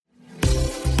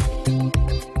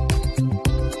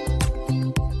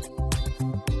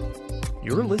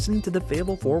You're listening to the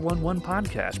Fayetteville 411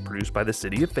 podcast produced by the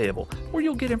City of Fayetteville, where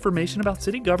you'll get information about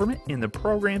city government and the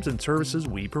programs and services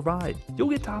we provide. You'll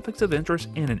get topics of interest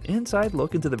and an inside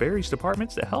look into the various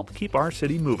departments that help keep our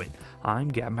city moving. I'm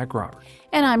Gab McRobert.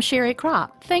 And I'm Sherry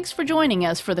Kropp. Thanks for joining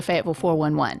us for the Fayetteville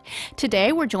 411.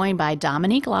 Today we're joined by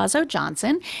Dominique Lazo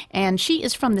Johnson, and she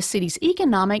is from the city's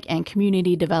Economic and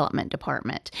Community Development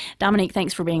Department. Dominique,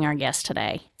 thanks for being our guest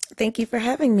today. Thank you for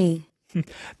having me.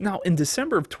 Now, in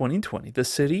December of 2020, the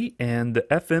city and the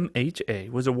FMHA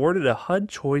was awarded a HUD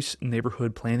Choice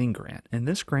Neighborhood Planning Grant, and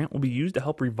this grant will be used to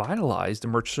help revitalize the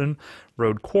Murchison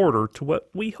Road corridor to what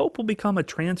we hope will become a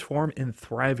transformed and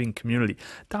thriving community.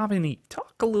 Dominique,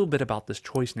 talk a little bit about this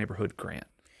Choice Neighborhood Grant.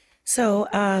 So,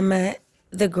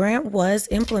 the grant was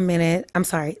implemented.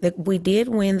 We did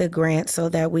win the grant so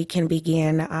that we can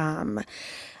begin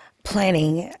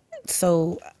planning.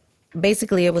 So,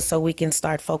 basically, it was so we can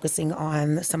start focusing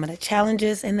on some of the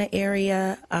challenges in the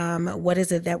area. What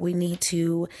is it that we need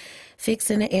to fix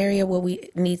in the area, what we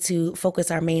need to focus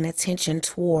our main attention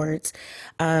towards,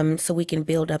 so we can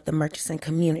build up the Murchison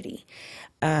community.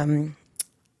 The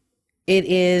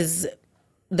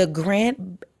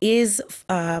grant is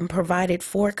provided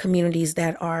for communities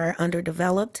that are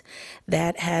underdeveloped,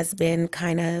 that has been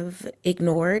kind of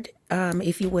ignored,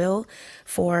 if you will,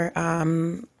 for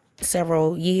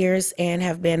several years and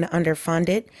have been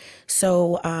underfunded.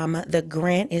 So the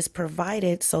grant is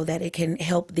provided so that it can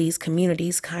help these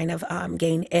communities kind of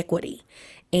gain equity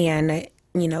and,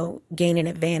 gain an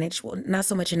advantage. Well, not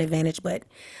so much an advantage, but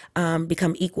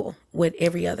become equal with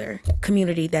every other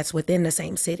community that's within the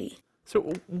same city.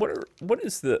 So what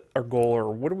is our goal,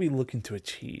 or what are we looking to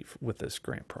achieve with this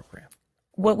grant program?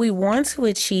 What we want to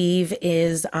achieve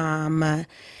is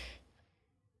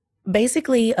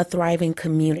basically a thriving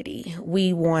community.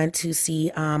 We want to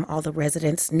see all the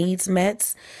residents' needs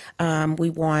met. We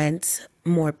want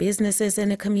more businesses in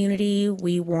the community.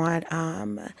 We want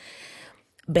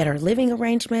better living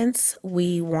arrangements.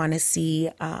 We want to see,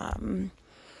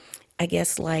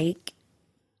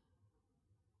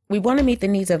 we want to meet the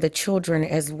needs of the children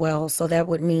as well. So that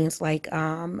would means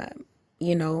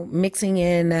mixing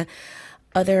in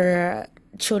other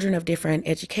children of different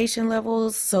education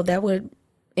levels. So that would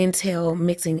entail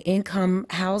mixing income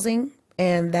housing,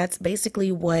 and that's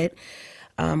basically what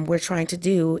we're trying to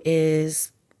do,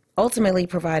 is ultimately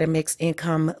provide a mixed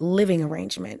income living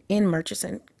arrangement in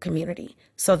Murchison community,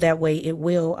 so that way it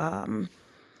will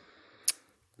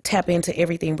tap into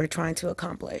everything we're trying to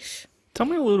accomplish. Tell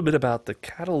me a little bit about the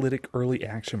Catalytic Early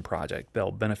Action Project that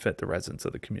will benefit the residents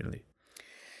of the community.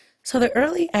 So the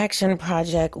Early Action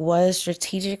Project was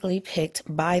strategically picked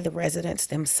by the residents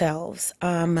themselves.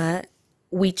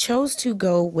 We chose to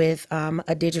go with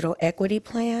a digital equity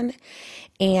plan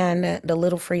and the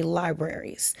Little Free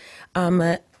Libraries.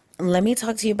 Let me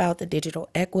talk to you about the digital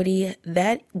equity.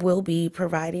 That will be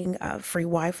providing free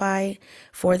Wi-Fi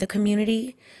for the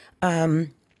community.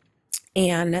 And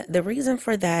the reason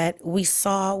for that, we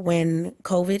saw when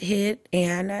COVID hit,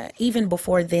 and even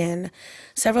before then,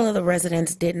 several of the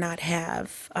residents did not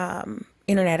have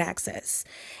internet access.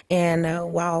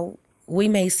 And while we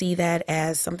may see that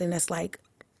as something that's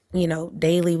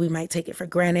daily, we might take it for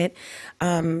granted.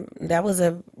 That was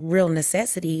a real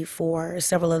necessity for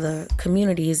several of the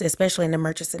communities, especially in the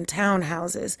Murchison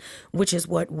townhouses, which is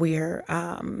what we're,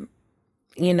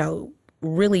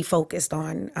 really focused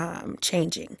on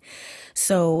changing.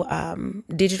 So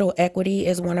digital equity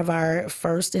is one of our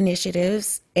first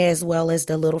initiatives, as well as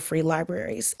the Little Free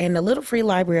Libraries. And the Little Free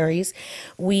Libraries,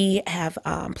 we have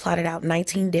plotted out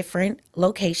 19 different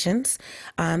locations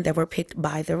that were picked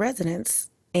by the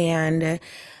residents. And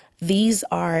these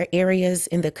are areas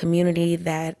in the community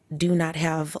that do not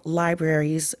have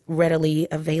libraries readily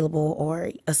available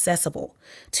or accessible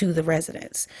to the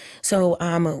residents. So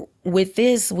with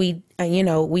this, we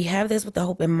have this with the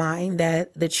hope in mind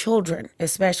that the children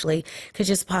especially could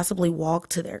just possibly walk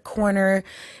to their corner,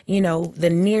 the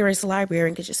nearest library,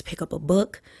 and could just pick up a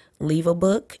book, leave a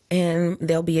book, and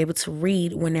they'll be able to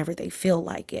read whenever they feel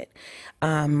like it.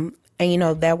 And,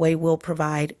 that way we'll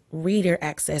provide reader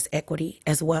access equity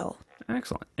as well.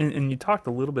 Excellent. And you talked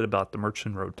a little bit about the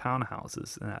Murchison Road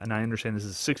townhouses, and I understand this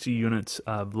is 60 units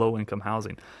of low-income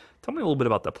housing. Tell me a little bit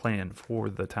about the plan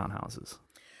for the townhouses.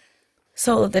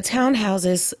 So the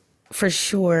townhouses, for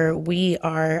sure, we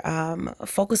are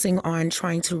focusing on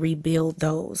trying to rebuild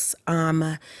those.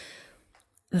 The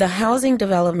housing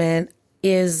development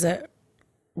is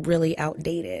really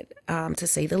outdated, to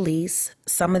say the least.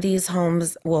 Some of these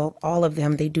homes, well, all of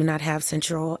them, they do not have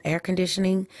central air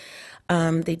conditioning.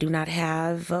 They do not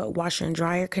have washer and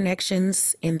dryer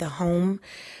connections in the home.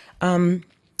 And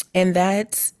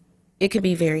that it can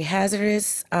be very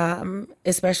hazardous,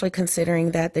 especially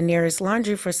considering that the nearest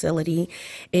laundry facility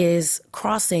is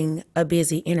crossing a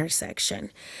busy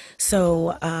intersection.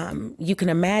 So you can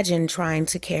imagine trying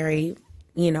to carry,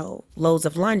 loads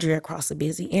of laundry across a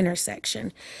busy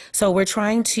intersection. So we're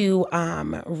trying to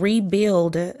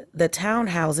rebuild the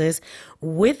townhouses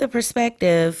with the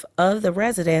perspective of the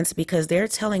residents, because they're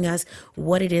telling us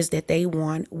what it is that they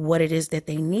want, what it is that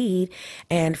they need.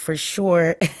 And for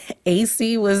sure,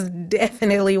 AC was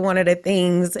definitely one of the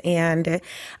things. And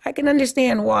I can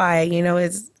understand why,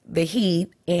 it's the heat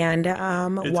and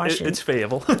washing. It's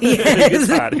favorable. Yes.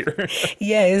 It's hot here.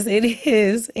 Yes, it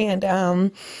is.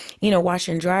 And, wash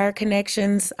and dryer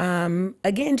connections.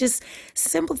 Again, just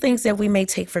simple things that we may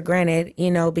take for granted,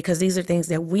 because these are things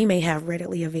that we may have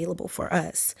readily available for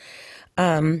us.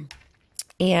 And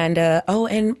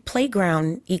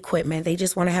playground equipment. They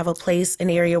just want to have a place, an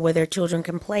area where their children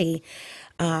can play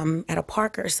at a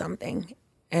park or something.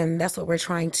 And that's what we're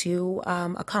trying to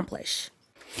accomplish.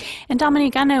 And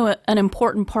Dominique, I know an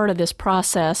important part of this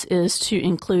process is to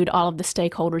include all of the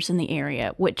stakeholders in the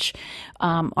area, which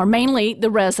are mainly the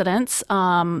residents,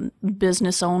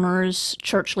 business owners,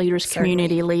 church leaders,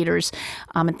 community leaders,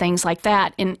 and things like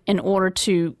that, in order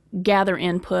to gather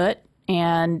input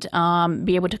and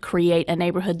be able to create a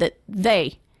neighborhood that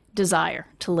they desire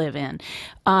to live in.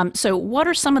 So what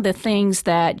are some of the things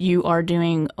that you are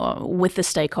doing with the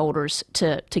stakeholders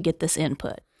to get this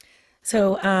input?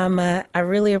 So I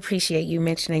really appreciate you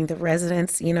mentioning the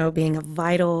residents, being a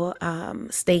vital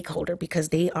stakeholder, because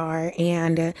they are,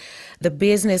 and the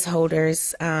business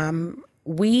holders.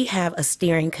 We have a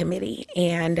steering committee,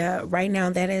 and right now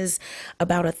that is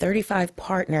about a 35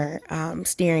 partner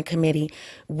steering committee,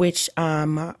 which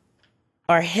are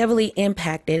heavily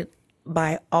impacted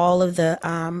by all of the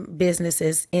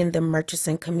businesses in the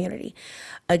Murchison community.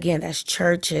 Again, that's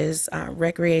churches,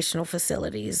 recreational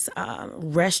facilities,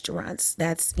 restaurants,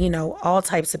 that's, all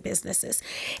types of businesses.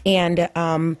 And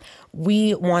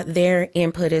we want their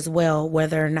input as well,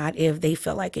 whether or not if they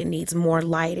feel like it needs more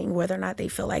lighting, whether or not they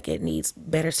feel like it needs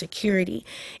better security,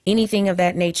 anything of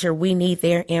that nature. We need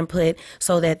their input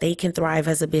so that they can thrive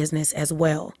as a business as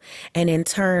well. And in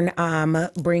turn,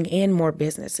 bring in more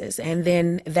businesses. And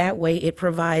then that way it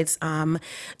provides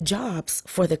jobs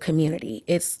for the community.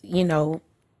 It's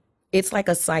like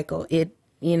a cycle. I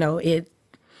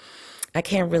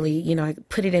can't really,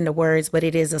 put it into words, but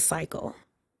it is a cycle.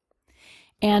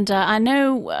 And I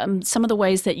know some of the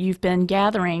ways that you've been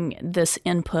gathering this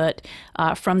input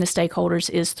from the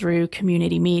stakeholders is through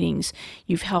community meetings.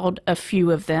 You've held a few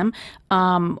of them.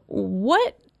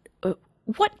 What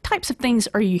types of things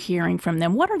are you hearing from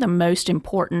them? What are the most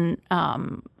important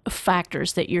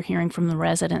factors that you're hearing from the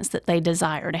residents that they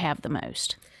desire to have the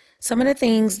most? Some of the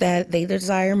things that they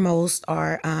desire most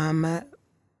are,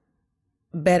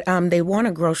 they want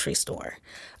a grocery store.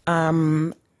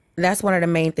 That's one of the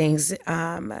main things.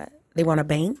 They want a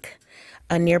bank,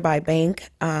 a nearby bank.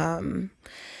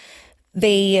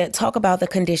 They talk about the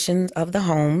condition of the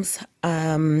homes,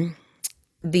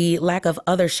 the lack of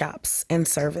other shops and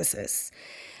services.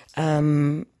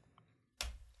 And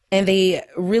they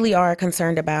really are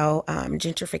concerned about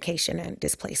gentrification and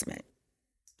displacement.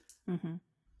 Mm-hmm.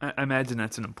 I imagine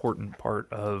that's an important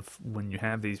part of when you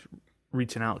have these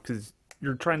reaching out, because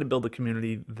you're trying to build a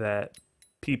community that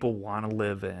people want to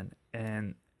live in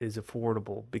and is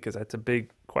affordable, because that's a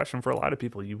big question for a lot of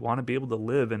people. You want to be able to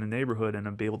live in a neighborhood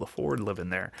and be able to afford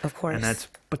living there. Of course.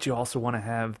 But you also want to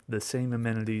have the same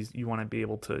amenities. You want to be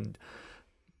able to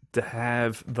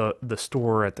have the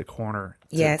store at the corner,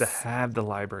 yes, to have the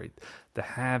library, to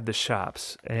have the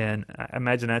shops. And I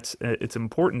imagine it's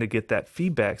important to get that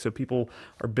feedback so people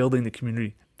are building the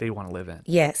community they want to live in.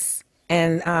 Yes.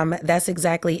 And that's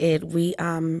exactly it.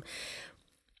 And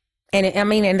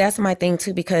that's my thing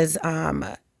too, because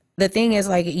the thing is,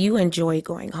 like, you enjoy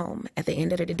going home at the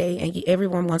end of the day, and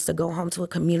everyone wants to go home to a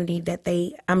community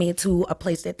to a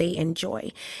place that they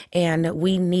enjoy. And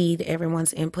we need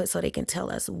everyone's input so they can tell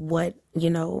us what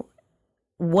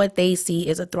they see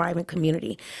is a thriving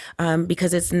community,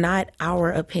 because it's not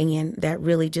our opinion that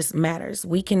really just matters.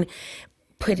 We can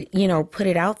put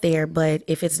it out there, but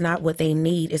if it's not what they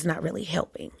need, it's not really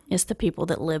helping. It's the people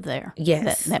that live there,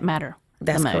 yes, that matter.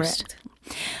 That's the most. Correct.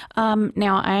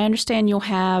 Now, I understand you'll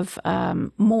have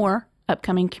more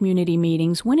upcoming community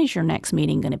meetings. When is your next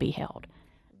meeting going to be held?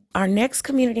 Our next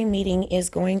community meeting is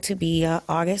going to be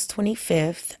August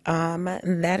 25th.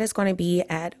 That is going to be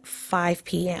at 5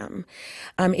 p.m.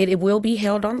 It will be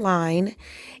held online,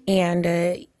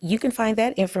 and you can find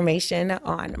that information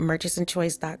on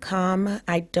murchisonchoice.com.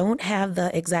 I don't have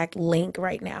the exact link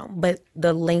right now, but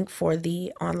the link for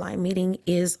the online meeting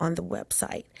is on the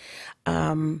website.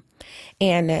 And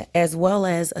as well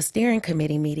as a steering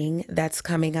committee meeting that's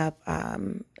coming up,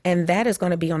 and that is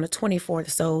going to be on the 24th.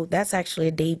 So that's actually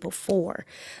a day before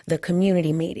the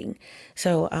community meeting.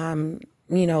 So,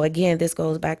 again, this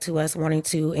goes back to us wanting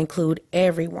to include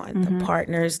everyone, the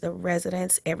partners, the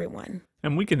residents, everyone.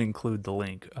 And we can include the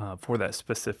link for that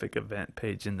specific event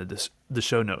page in the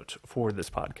show notes for this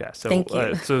podcast. So, Thank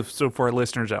you. So for our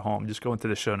listeners at home, just go into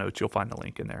the show notes. You'll find the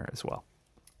link in there as well.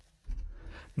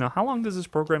 Now, how long does this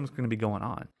program is going to be going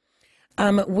on?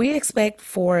 We expect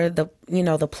for the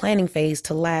planning phase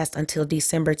to last until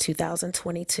December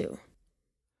 2022.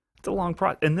 It's a long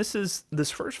process, and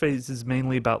this first phase is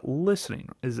mainly about listening.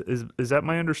 Is that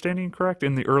my understanding correct?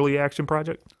 In the early action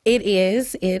project, it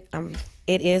is. It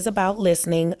is about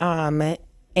listening, and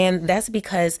that's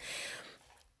because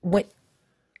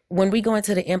when we go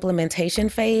into the implementation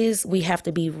phase, we have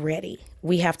to be ready.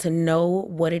 We have to know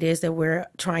what it is that we're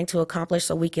trying to accomplish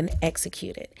so we can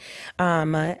execute it.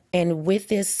 And with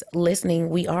this listening,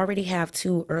 we already have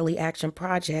 2 early action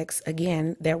projects,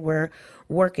 again, that we're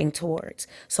working towards.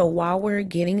 So while we're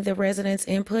getting the residents'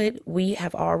 input, we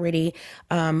have already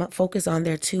focused on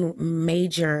their 2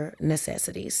 major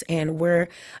necessities, and we're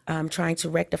trying to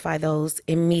rectify those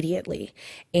immediately.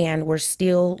 And we're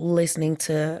still listening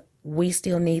to, we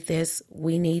still need this,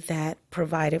 we need that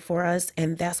provided for us,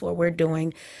 and that's what we're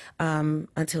doing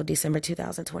until December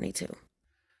 2022.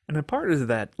 And a part of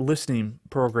that listening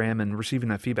program and receiving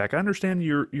that feedback, I understand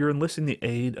you're enlisting the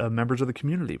aid of members of the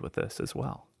community with this as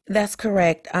well. That's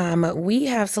correct. We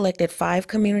have selected 5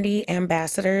 community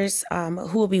ambassadors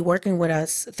who will be working with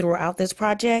us throughout this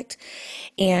project,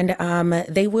 and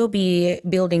they will be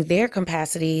building their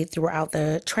capacity throughout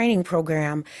the training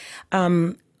program.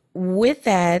 With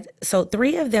that, so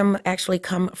 3 of them actually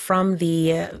come from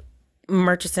the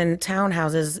Murchison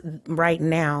townhouses right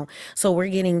now. So we're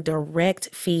getting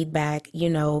direct feedback,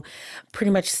 pretty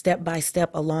much step by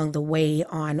step along the way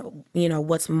on,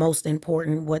 what's most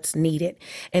important, what's needed.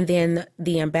 And then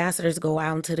the ambassadors go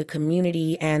out into the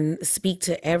community and speak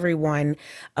to everyone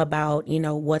about,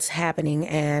 what's happening.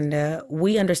 And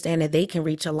we understand that they can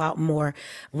reach a lot more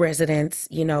residents,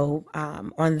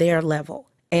 on their level.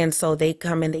 And so they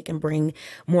come and they can bring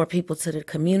more people to the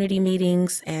community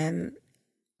meetings and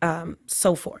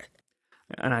so forth.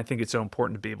 And I think it's so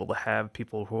important to be able to have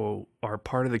people who are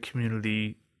part of the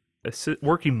community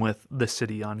working with the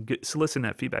city on soliciting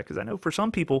that feedback. Because I know for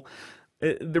some people,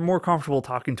 they're more comfortable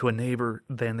talking to a neighbor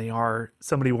than they are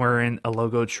somebody wearing a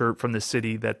logoed shirt from the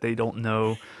city that they don't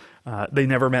know. They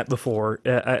never met before.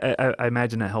 I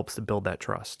imagine that helps to build that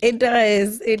trust. It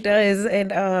does.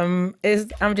 And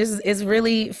it's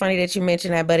really funny that you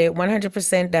mentioned that, but it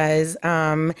 100% does.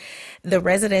 The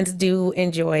residents do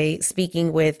enjoy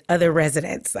speaking with other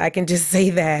residents. I can just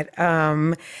say that.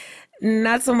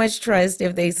 Not so much trust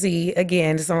if they see,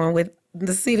 again, someone with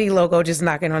the city logo just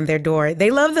knocking on their door.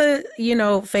 They love the,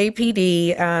 Fay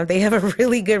PD. They have a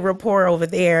really good rapport over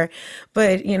there.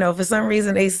 But, for some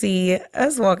reason they see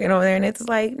us walking over there and it's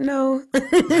like, no.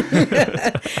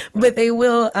 But they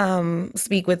will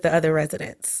speak with the other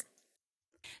residents.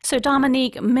 So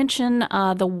Dominique, mention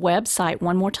the website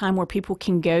one more time where people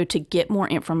can go to get more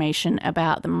information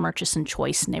about the Murchison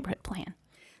Choice Neighborhood Plan.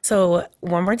 So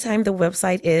one more time, the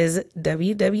website is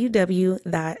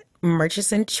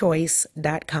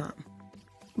www.murchisonchoice.com.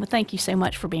 Well, thank you so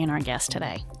much for being our guest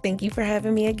today. Thank you for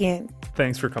having me again.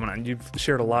 Thanks for coming on. You've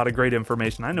shared a lot of great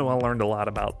information. I know I learned a lot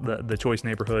about the Choice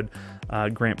Neighborhood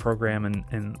grant program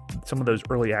and some of those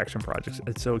early action projects.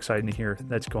 It's so exciting to hear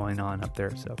that's going on up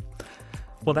there. So,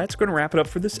 well, that's going to wrap it up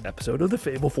for this episode of The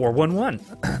Fable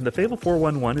 411. The Fable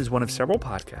 411 is one of several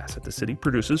podcasts that the city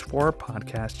produces for our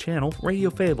podcast channel,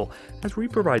 Radio Fable, as we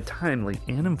provide timely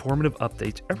and informative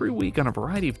updates every week on a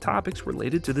variety of topics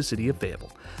related to the city of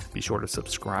Fable. Be sure to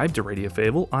subscribe to Radio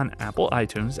Fable on Apple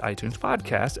iTunes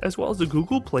Podcasts, as well as the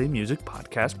Google Play Music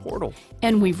podcast portal.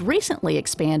 And we've recently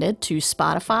expanded to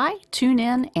Spotify,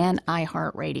 TuneIn, and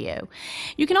iHeartRadio.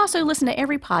 You can also listen to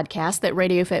every podcast that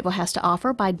Radio Fable has to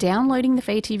offer by downloading the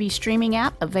Fay TV streaming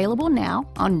app, available now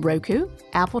on Roku,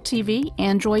 Apple TV,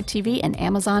 Android TV, and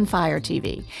Amazon Fire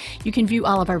TV. You can view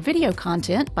all of our video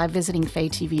content by visiting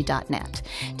faytv.net.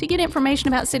 To get information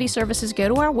about city services, go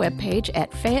to our webpage at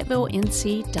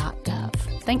fayettevillenc.gov.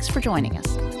 Thanks for joining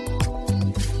us.